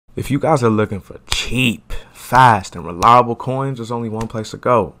If you guys are looking for cheap, fast, and reliable coins, there's only one place to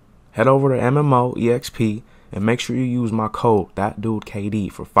go. Head over to MMO EXP and make sure you use my code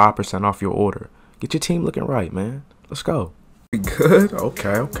ThatDudeKD for 5% off your order. Get your team looking right, man. Let's go. We good?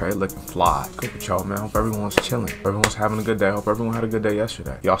 Okay, looking fly. Good with y'all, man. Hope everyone's chilling. Everyone's having a good day. Hope everyone had a good day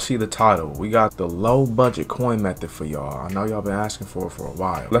yesterday. Y'all see the title. We got the low budget coin method for y'all. I know y'all been asking for it for a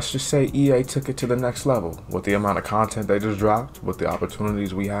while. Let's just say EA took it to the next level. With the amount of content they just dropped, with the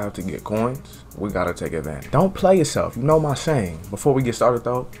opportunities we have to get coins, we gotta take advantage. Don't play yourself. You know my saying. Before we get started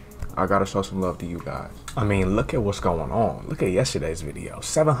though, I gotta show some love to you guys. I mean, look at what's going on. Look at yesterday's video.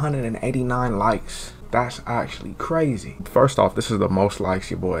 789 likes. That's actually crazy. First off, this is the most likes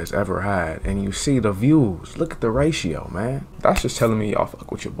your boy has ever had. And you see the views. Look at the ratio, man. That's just telling me y'all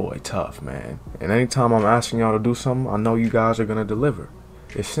fuck with your boy tough, man. And anytime I'm asking y'all to do something, I know you guys are gonna deliver.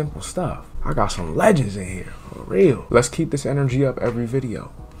 It's simple stuff. I got some legends in here, for real. Let's keep this energy up every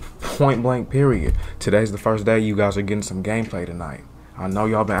video. Point blank period. Today's the first day you guys are getting some gameplay tonight. I know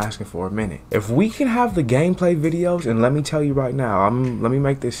y'all been asking for a minute. If we can have the gameplay videos, and let me tell you right now, let me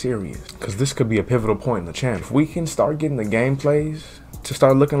make this serious, because this could be a pivotal point in the channel. If we can start getting the gameplays to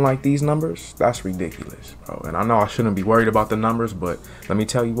start looking like these numbers, that's ridiculous, bro. And I know I shouldn't be worried about the numbers, but let me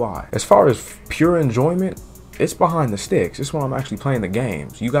tell you why. As far as pure enjoyment, it's behind the sticks. It's when I'm actually playing the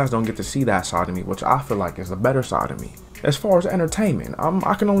games. You guys don't get to see that side of me, which I feel like is the better side of me. As far as entertainment,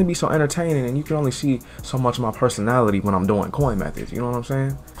 I can only be so entertaining, and you can only see so much of my personality when I'm doing coin methods, you know what I'm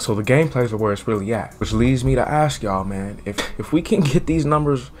saying? So the gameplays are where it's really at, which leads me to ask y'all, man, if we can get these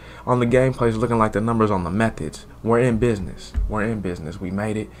numbers on the gameplays looking like the numbers on the methods, we're in business. We're in business. We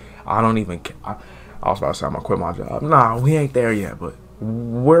made it. I don't even I was about to say I'm gonna quit my job. Nah, we ain't there yet, but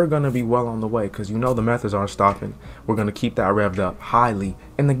we're gonna be well on the way, because you know the methods aren't stopping. We're gonna keep that revved up highly,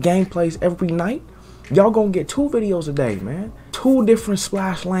 and the gameplays every night. Y'all gonna get 2 videos a day, man. 2 different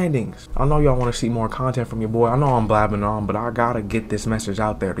splash landings. I know y'all want to see more content from your boy. I know I'm blabbing on, but I gotta get this message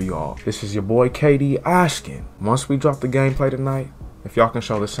out there to y'all. This is your boy KD asking. Once we drop the gameplay tonight, if y'all can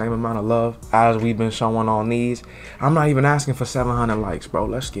show the same amount of love as we've been showing on these, I'm not even asking for 700 likes, bro.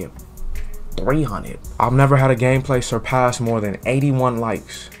 Let's get 300. I've never had a gameplay surpass more than 81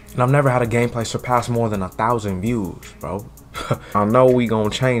 likes. And I've never had a gameplay surpass more than 1,000 views, bro. I know we gonna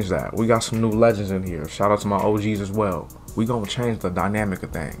change that. We got some new legends in here. Shout out to my OGs as well. We gonna change the dynamic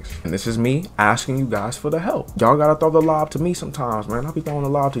of things. And this is me asking you guys for the help. Y'all gotta throw the lob to me sometimes, man. I'll be throwing the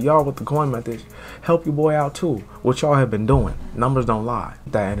lob to y'all with the coin methods. Help your boy out too. What y'all have been doing. Numbers don't lie.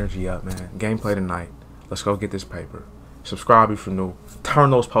 Get that energy up, man. Gameplay tonight. Let's go get this paper. Subscribe if you're new.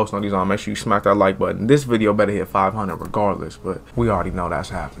 Turn those post notifications on. Make sure you smack that like button. This video better hit 500 regardless, but we already know that's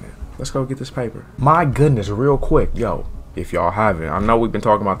happening. Let's go get this paper. My goodness, real quick, yo. If y'all haven't, I know we've been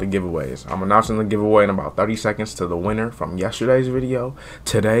talking about the giveaways. I'm announcing the giveaway in about 30 seconds to the winner from yesterday's video.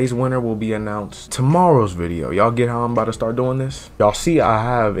 Today's winner will be announced tomorrow's video. Y'all get how I'm about to start doing this? Y'all see I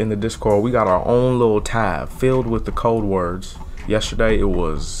have in the Discord, we got our own little tab filled with the code words. Yesterday it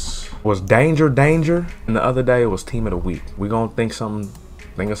was danger, and the other day it was team of the week. We gonna think of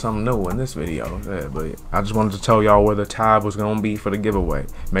something new in this video. Yeah, but I just wanted to tell y'all where the tab was gonna be for the giveaway.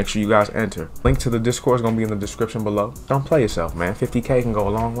 Make sure you guys enter. Link to the Discord is gonna be in the description below. Don't play yourself, man. 50K can go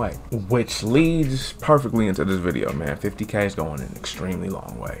a long way, which leads perfectly into this video, man. 50K is going an extremely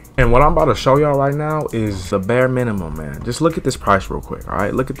long way. And what I'm about to show y'all right now is the bare minimum, man. Just look at this price real quick. All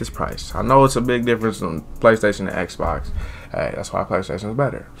right, look at this price. I know it's a big difference from PlayStation and Xbox. Hey, that's why PlayStation is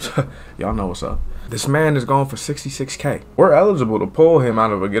better. Y'all know what's up. This man is going for 66K. We're eligible to pull him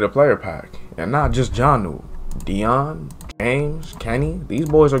out of a get a player pack. And not just Janu. Dion, James, Kenny. These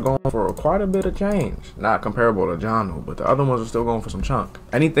boys are going for quite a bit of change. Not comparable to Janu, but the other ones are still going for some chunk.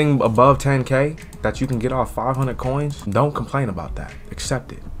 Anything above 10K that you can get off 500 coins, don't complain about that.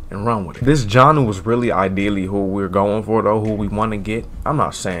 Accept it and run with it. This Janu was really ideally who we're going for though, who we want to get. I'm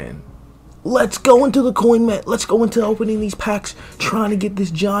not saying let's go into the coin met. Let's go into opening these packs trying to get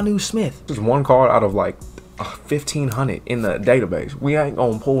this Jonnu Smith. Just one card out of like 1,500 in the database. We ain't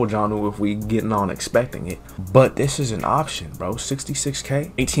gonna pull Jonnu if we getting on expecting it. But this is an option, bro.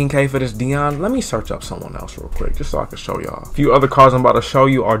 66K, 18K for this Dion. Let me search up someone else real quick just so I can show y'all. A few other cards I'm about to show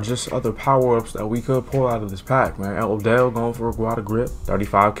you are just other power-ups that we could pull out of this pack, man. Odell going for a Guada Grip,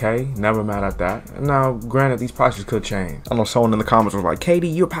 35K. Never mad at that. And now, granted, these prices could change. I know someone in the comments was like,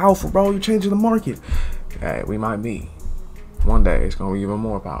 KD, you're powerful, bro. You're changing the market. Hey, we might be. One day, it's gonna be even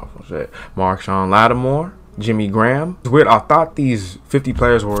more powerful. Shit. Marshawn Lattimore. Jimmy Graham. It's weird. I thought these 50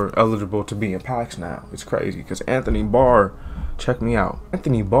 players were eligible to be in packs now. It's crazy because Anthony Barr, check me out.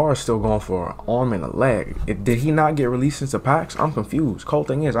 Anthony Barr is still going for an arm and a leg. Did he not get released into packs? I'm confused. Cold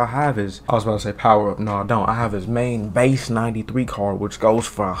thing is, I have his, I was about to say power up. No, I don't. I have his main base 93 card, which goes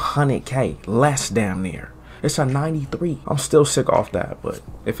for 100K, less damn near. It's a 93. I'm still sick off that, but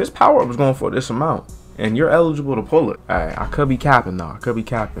if his power up was going for this amount and you're eligible to pull it, I could be capping though. I could be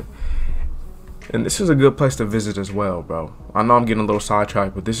capping. And this is a good place to visit as well, bro. I know I'm getting a little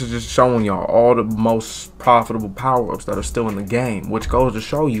sidetracked, but this is just showing y'all all the most profitable power-ups that are still in the game, which goes to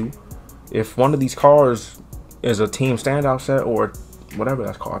show you if one of these cards is a team standout set or whatever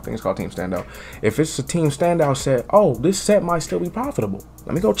that's called. I think it's called team standout. If it's a team standout set, oh, this set might still be profitable.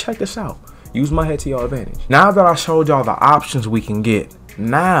 Let me go check this out. Use my head to your advantage. Now that I showed y'all the options we can get,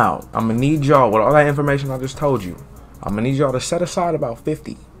 now I'm going to need y'all, with all that information I just told you, I'm going to need y'all to set aside about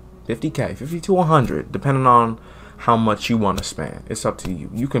 50K, 50 to 100, depending on how much you want to spend. It's up to you.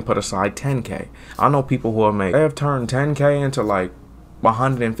 You can put aside 10K. I know people who have turned 10K into like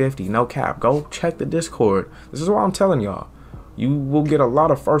 150, no cap. Go check the Discord. This is what I'm telling y'all. You will get a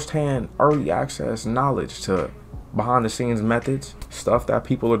lot of first-hand early access knowledge to behind the scenes methods, stuff that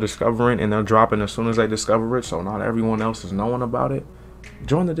people are discovering and they're dropping as soon as they discover it, so not everyone else is knowing about it.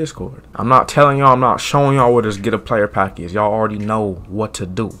 Join the Discord. I'm not telling y'all, I'm not showing y'all what this get a player pack is. Y'all already know what to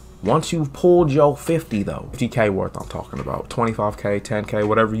do. Once you've pulled your 50 though, 50K worth I'm talking about, 25K, 10K,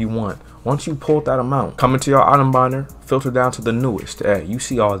 whatever you want. Once you pulled that amount, come into your item binder, filter down to the newest. Hey, you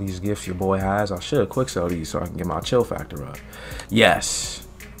see all these gifts your boy has. I should quick sell these so I can get my chill factor up. Yes,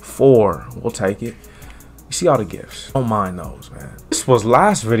 4, we'll take it. You see all the gifts. Don't mind those, man. This was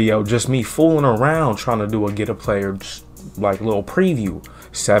last video, just me fooling around trying to do a get a player like little preview.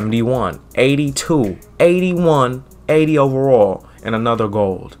 71, 82, 81, 80 overall, and another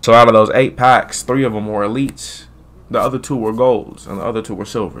gold. So out of those 8 packs, 3 of them were elites. The other 2 were golds, and the other 2 were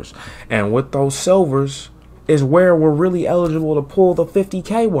silvers. And with those silvers is where we're really eligible to pull the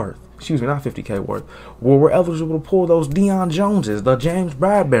 50K worth. Excuse me, not 50K worth. Where we're eligible to pull those Deion Joneses, the James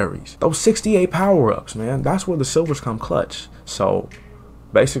Bradburys, those 68 power-ups, man. That's where the silvers come clutch. So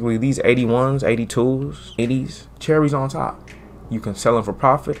basically these 81s, 82s, 80s, cherries on top. You can sell them for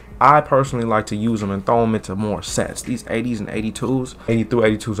profit. I personally like to use them and throw them into more sets. These 80s and 82s, 80 through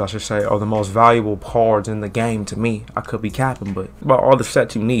 82s I should say, are the most valuable cards in the game to me. I could be capping, but about all the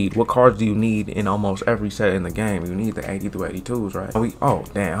sets you need, what cards do you need in almost every set in the game? You need the 80 through 82s, right? Oh,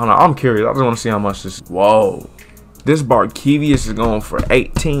 damn, hold on, I'm curious. I just want to see how much this, whoa. This Barkevius is going for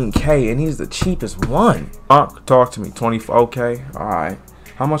 18K and he's the cheapest one. Talk to me, 24K, all right.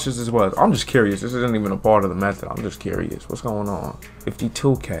 How much is this worth? I'm just curious. This isn't even a part of the method. I'm just curious. What's going on?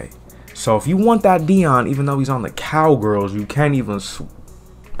 52K. So if you want that Deion, even though he's on the Cowgirls, you can't even...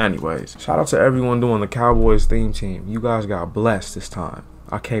 Anyways, shout out to everyone doing the Cowboys theme team. You guys got blessed this time.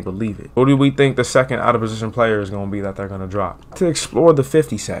 I can't believe it. What do we think the second out of position player is going to be that they're going to drop? To explore the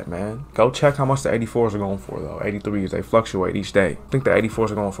 50 set, man. Go check how much the 84s are going for, though. 83s, they fluctuate each day. I think the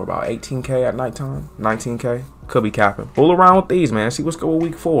 84s are going for about 18K at nighttime. 19K. Could be capping. Fool around with these, man. See what's going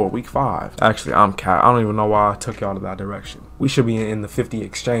with week 4, week 5. Actually, I'm cap. I don't even know why I took y'all to that direction. We should be in the 50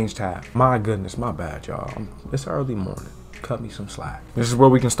 exchange tab. My goodness, my bad, y'all. It's early morning. Cut me some slack. This is where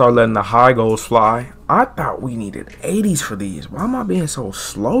we can start letting the high goals fly. I thought we needed 80s for these. Why am I being so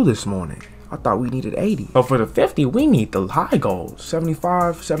slow this morning? I thought we needed 80. But for the 50, we need the high goals.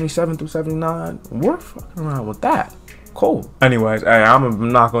 75, 77 through 79. We're fucking around with that. Cool. Anyways, hey,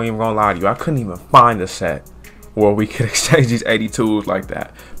 I'm not even gonna lie to you. I couldn't even find a set where we could exchange these 82s like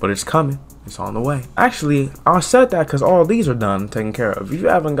that. But it's coming. It's on the way. Actually, I said that because all these are done, taken care of. If you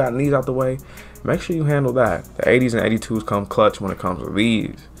haven't gotten these out the way, make sure you handle that. The 80s and 82s come clutch when it comes to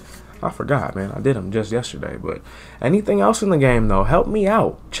these. I forgot, man. I did them just yesterday. But anything else in the game, though, help me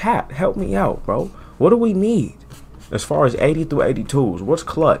out. Chat, help me out, bro. What do we need as far as 80 through 82s? What's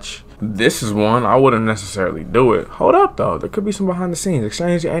clutch? This is one. I wouldn't necessarily do it. Hold up, though. There could be some behind the scenes.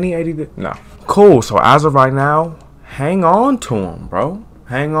 Exchange any 80. No. Cool. So as of right now, hang on to them, bro.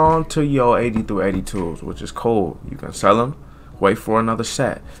 Hang on to your 80 through 82s, which is cool. You can sell them. Wait for another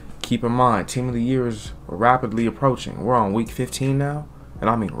set. Keep in mind, Team of the Year is rapidly approaching. We're on week 15 now, and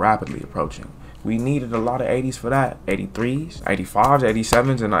I mean rapidly approaching. We needed a lot of 80s for that. 83s, 85s,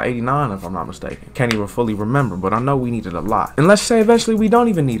 87s, and 89 if I'm not mistaken. Can't even fully remember, but I know we needed a lot. And let's say eventually we don't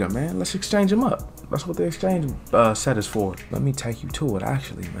even need them, man. Let's exchange them up. That's what the exchange set is for. Let me take you to it,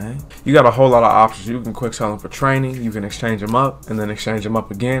 actually, man. You got a whole lot of options. You can quick sell them for training. You can exchange them up and then exchange them up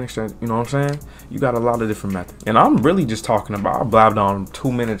again. Exchange, you know what I'm saying? You got a lot of different methods. And I'm really just talking about, I blabbed on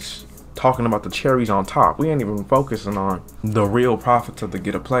 2 minutes talking about the cherries on top. We ain't even focusing on the real profits of the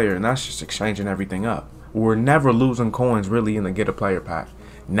get a player, and that's just exchanging everything up. We're never losing coins really in the get a player pack.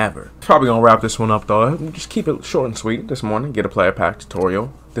 Never. Probably gonna wrap this one up though. Just keep it short and sweet this morning. Get a player pack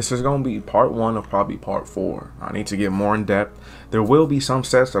tutorial. This is gonna be part 1 of probably part 4. I need to get more in depth. There will be some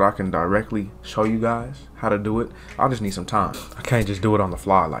sets that I can directly show you guys how to do it. I just need some time. I can't just do it on the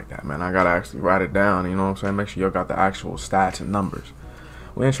fly like that, man. I gotta actually write it down, you know what I'm saying? Make sure y'all got the actual stats and numbers.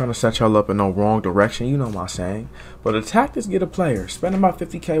 We ain't trying to set y'all up in no wrong direction, you know my saying. But the tactics get a player. Spend about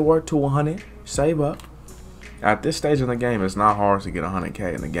 50K worth to 100. Save up. At this stage in the game, it's not hard to get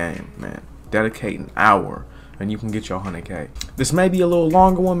 100K in the game, man. Dedicate an hour and you can get your 100K. This may be a little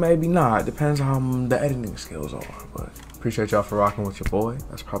longer one, maybe not. It depends on how the editing skills are. But appreciate y'all for rocking with your boy.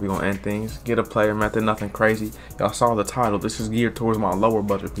 That's probably gonna end things. Get a player method, nothing crazy. Y'all saw the title. This is geared towards my lower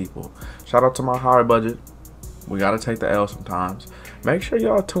budget people. Shout out to my higher budget. We gotta take the L sometimes. Make sure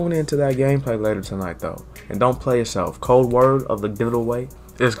y'all tune into that gameplay later tonight though. And don't play yourself. Code word of the giveaway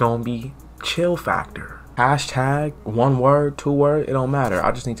is gonna be chill factor. Hashtag 1 word, 2 word, it don't matter.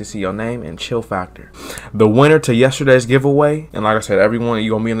 I just need to see your name and chill factor. The winner to yesterday's giveaway, and like I said, everyone,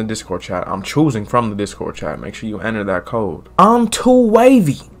 you gonna be in the Discord chat. I'm choosing from the Discord chat. Make sure you enter that code. I'm too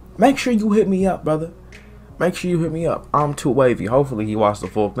wavy. Make sure you hit me up, brother. Make sure you hit me up. I'm too wavy. Hopefully he watched the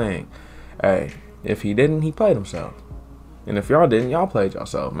full thing. Hey, if he didn't, he played himself. And if y'all didn't, y'all played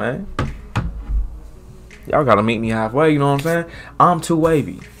yourself, man. Y'all gotta meet me halfway, you know what I'm saying? I'm too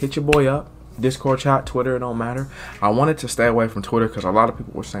wavy. Hit your boy up. Discord chat, Twitter, it don't matter. I wanted to stay away from Twitter because a lot of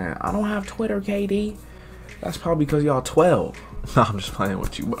people were saying, I don't have Twitter, KD. That's probably because y'all 12. No, I'm just playing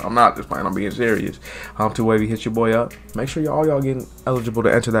with you, but I'm not just playing. I'm being serious. I'm too wavy. Hit your boy up. Make sure y'all getting eligible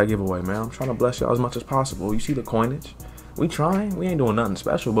to enter that giveaway, man. I'm trying to bless y'all as much as possible. You see the coinage? We trying. We ain't doing nothing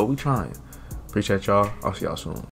special, but we trying. Appreciate y'all. I'll see y'all soon.